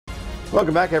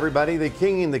Welcome back, everybody. The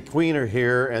King and the Queen are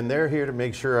here, and they're here to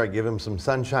make sure I give him some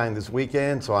sunshine this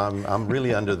weekend. So I'm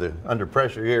really under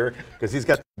pressure here because he's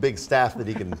got a big staff that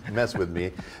he can mess with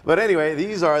me. But anyway,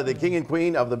 these are the King and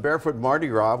Queen of the Barefoot Mardi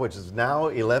Gras, which is now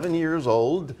 11 years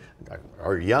old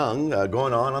or young,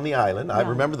 going on the island. Yeah. I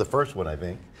remember the first one, I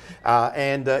think.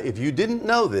 If you didn't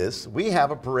know this, we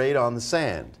have a parade on the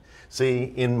sand.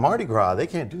 See, in Mardi Gras, they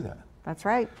can't do that. That's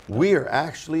right. We are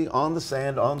actually on the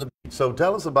sand on the beach. So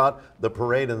tell us about the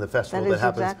parade and the festival that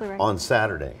happens exactly right. on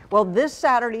Saturday. Well, this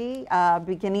Saturday,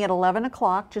 beginning at 11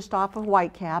 o'clock, just off of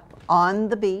Whitecap, on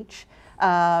the beach,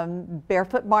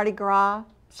 Barefoot Mardi Gras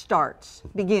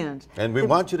begins. And we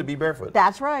want you to be barefoot.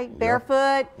 That's right,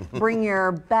 barefoot. Bring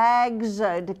your bags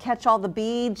to catch all the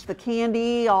beads, the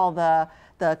candy, all the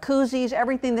koozies,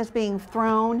 everything that's being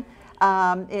thrown.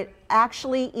 It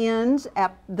actually ends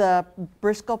at the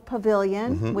Briscoe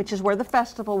Pavilion, which is where the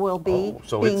festival will be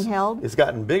being held. It's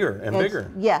gotten bigger and bigger.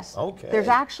 Yes. Okay. There's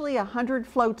actually 100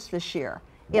 floats this year.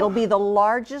 It'll be the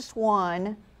largest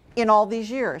one in all these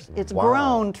years. It's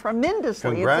grown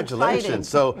tremendously. Congratulations.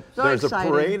 So there's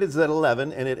exciting. A parade is at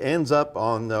 11 and it ends up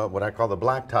on what I call the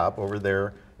blacktop over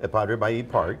there at Padre Bahia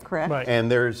Park. Correct. Right. And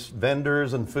there's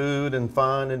vendors and food and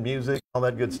fun and music, all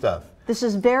that good stuff. This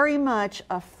is very much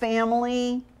a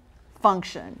family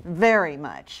function, very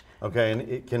much. Okay,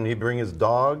 and can he bring his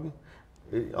dog?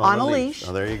 On a leash.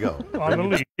 Oh, there you go. On a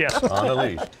leash, yes. On a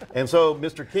leash. And so,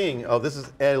 Mr. King, this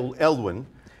is Eldwin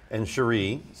and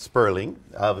Cherie Sperling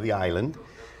of the island.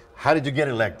 How did you get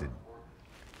elected?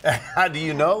 How do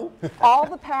you know? All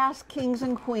the past kings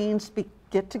and queens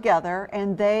get together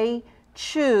and they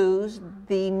choose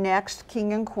the next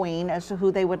king and queen as to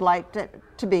who they would like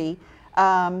to be,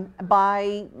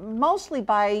 mostly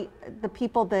by the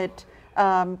people that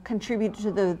contribute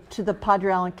to the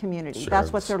Padre Island community. Sure.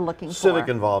 That's what they're looking for. Civic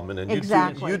involvement, and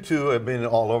exactly. you two have been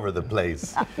all over the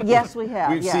place. Yes, we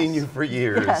have. We've seen you for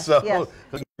years. Yes, so yes.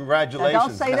 Congratulations. Now,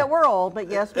 don't say that we're old, but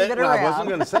yes, we've been around. I wasn't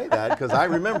going to say that because I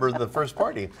remember the first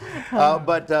party.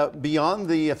 But beyond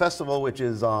the festival, which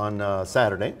is on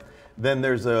Saturday, then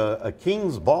there's a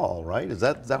King's Ball, right? Is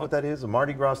that what that is? A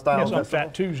Mardi Gras style festival? Yes, on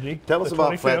Fat Tuesday. Tell us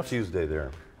about Fat Tuesday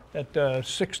there. At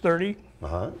 6:30.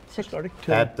 Starting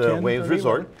at Waves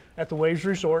Resort. At the Waves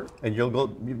Resort. And you're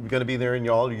going to be there in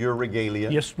all your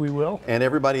regalia. Yes, we will. And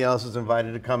everybody else is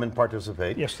invited to come and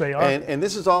participate. Yes, they are. And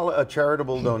this is all a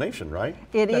charitable donation, right?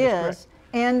 It is.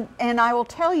 And I will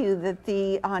tell you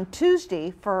that on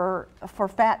Tuesday for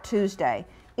Fat Tuesday,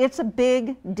 it's a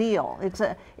big deal.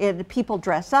 People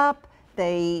dress up.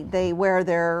 They wear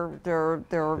their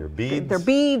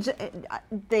beads.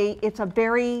 It's a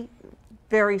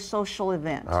very social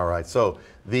event. All right, so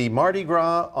the Mardi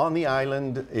Gras on the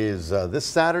island is this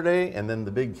Saturday, and then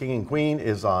the big King and Queen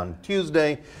is on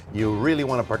Tuesday. You really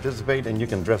want to participate, and you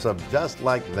can dress up just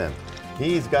like them.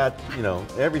 He's got,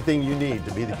 everything you need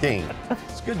to be the king.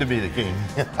 It's good to be the king.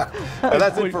 Well,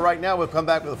 that's it for right now. We'll come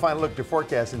back with a final look at your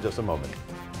forecast in just a moment.